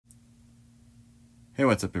Hey,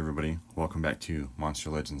 what's up everybody? Welcome back to Monster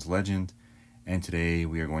Legends Legend, and today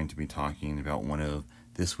we are going to be talking about one of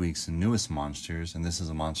this week's newest monsters, and this is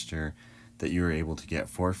a monster that you are able to get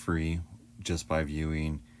for free just by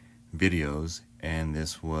viewing videos, and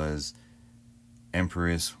this was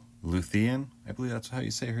Empress Luthien. I believe that's how you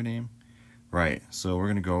say her name. Right, so we're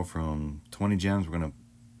going to go from 20 gems, we're going to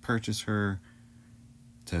purchase her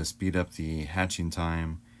to speed up the hatching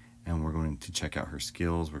time, and we're going to check out her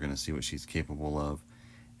skills. We're going to see what she's capable of,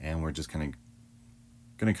 and we're just going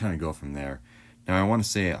to go from there. Now I want to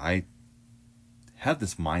say I had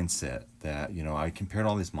this mindset that, I compared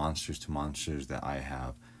all these monsters to monsters that I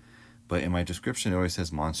have, but in my description it always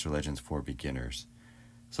says Monster Legends for beginners.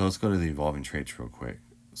 So let's go to the evolving traits real quick.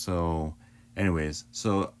 So anyways,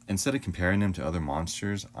 so instead of comparing them to other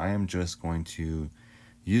monsters, I am just going to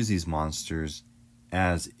use these monsters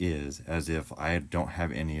as is, as if I don't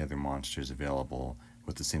have any other monsters available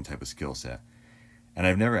with the same type of skill set. And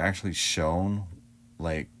I've never actually shown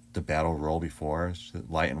like the battle roll before.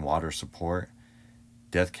 Light and water support,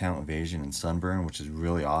 death count, evasion, and sunburn, which is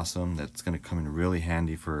really awesome. That's going to come in really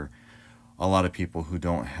handy for a lot of people who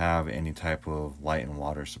don't have any type of light and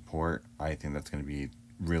water support. I think that's going to be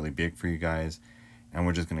really big for you guys. And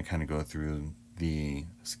we're just going to kind of go through the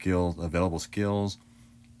skills, available skills,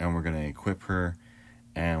 and we're going to equip her,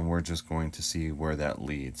 and we're just going to see where that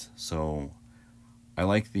leads. So I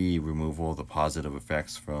like the removal of the positive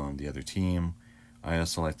effects from the other team. I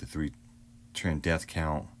also like the 3-turn death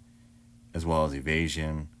count as well as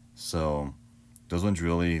evasion. So those ones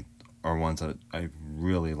really are ones that I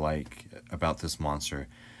really like about this monster.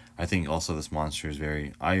 I think also this monster is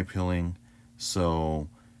very eye appealing, so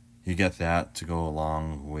you get that to go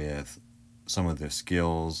along with some of their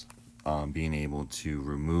skills, being able to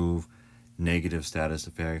remove negative status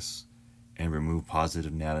effects and remove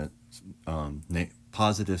positive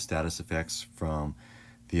status effects from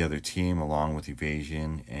the other team, along with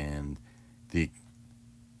evasion and the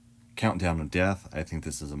countdown of death. I think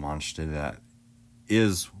this is a monster that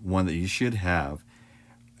is one that you should have,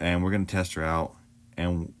 and we're going to test her out.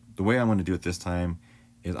 And the way I'm going to do it this time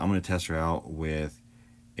is I'm going to test her out with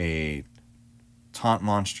a taunt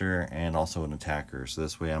monster and also an attacker, so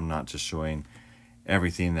this way I'm not just showing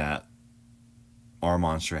everything that our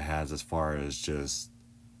monster has as far as just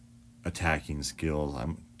attacking skills.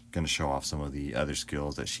 I'm going to show off some of the other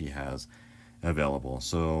skills that she has available.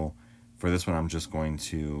 So for this one, I'm just going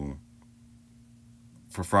to,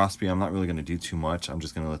 for Frostby, I'm not really going to do too much. I'm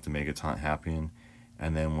just going to let the Mega Taunt happen,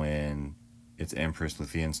 and then when it's Empress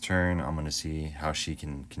Luthien's turn, I'm going to see how she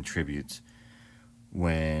can contribute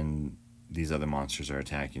when these other monsters are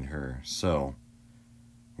attacking her. So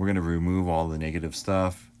we're going to remove all the negative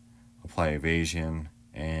stuff, apply evasion,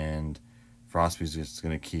 and Frostby's just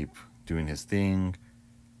going to keep doing his thing.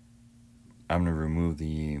 I'm going to remove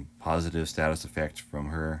the positive status effect from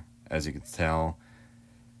her, as you can tell.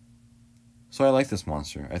 So I like this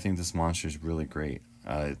monster. I think this monster is really great.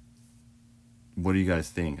 What do you guys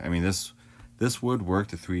think? I mean, this would work,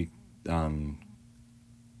 the 3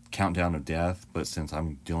 countdown of death, but since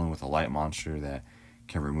I'm dealing with a light monster that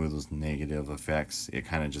can remove those negative effects, it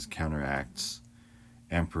kind of just counteracts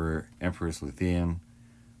Empress Luthien.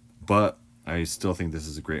 But I still think this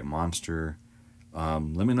is a great monster. Let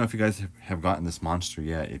me know if you guys have gotten this monster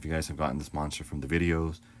yet. If you guys have gotten this monster from the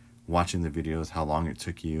videos, watching the videos, how long it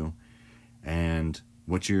took you, and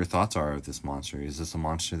what your thoughts are of this monster. Is this a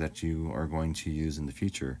monster that you are going to use in the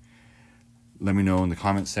future? Let me know in the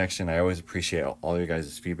comment section. I always appreciate all your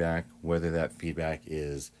guys' feedback, whether that feedback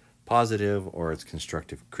is positive or it's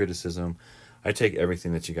constructive criticism. I take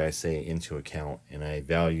everything that you guys say into account, and I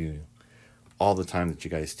value all the time that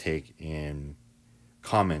you guys take in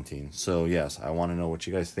commenting. So yes, I want to know what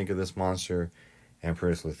you guys think of this monster,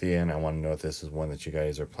 Empress Luthien. I want to know if this is one that you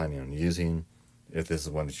guys are planning on using, if this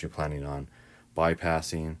is one that you're planning on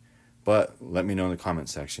bypassing. But let me know in the comment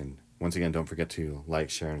section. Once again, don't forget to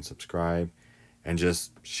like, share, and subscribe, and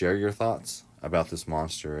just share your thoughts about this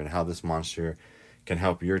monster and how this monster can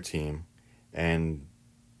help your team, and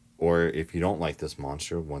or if you don't like this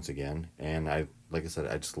monster, once again. And like I said,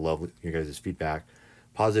 I just love your guys' feedback,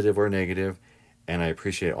 positive or negative, and I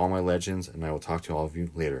appreciate all my legends, and I will talk to all of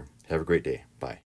you later. Have a great day. Bye.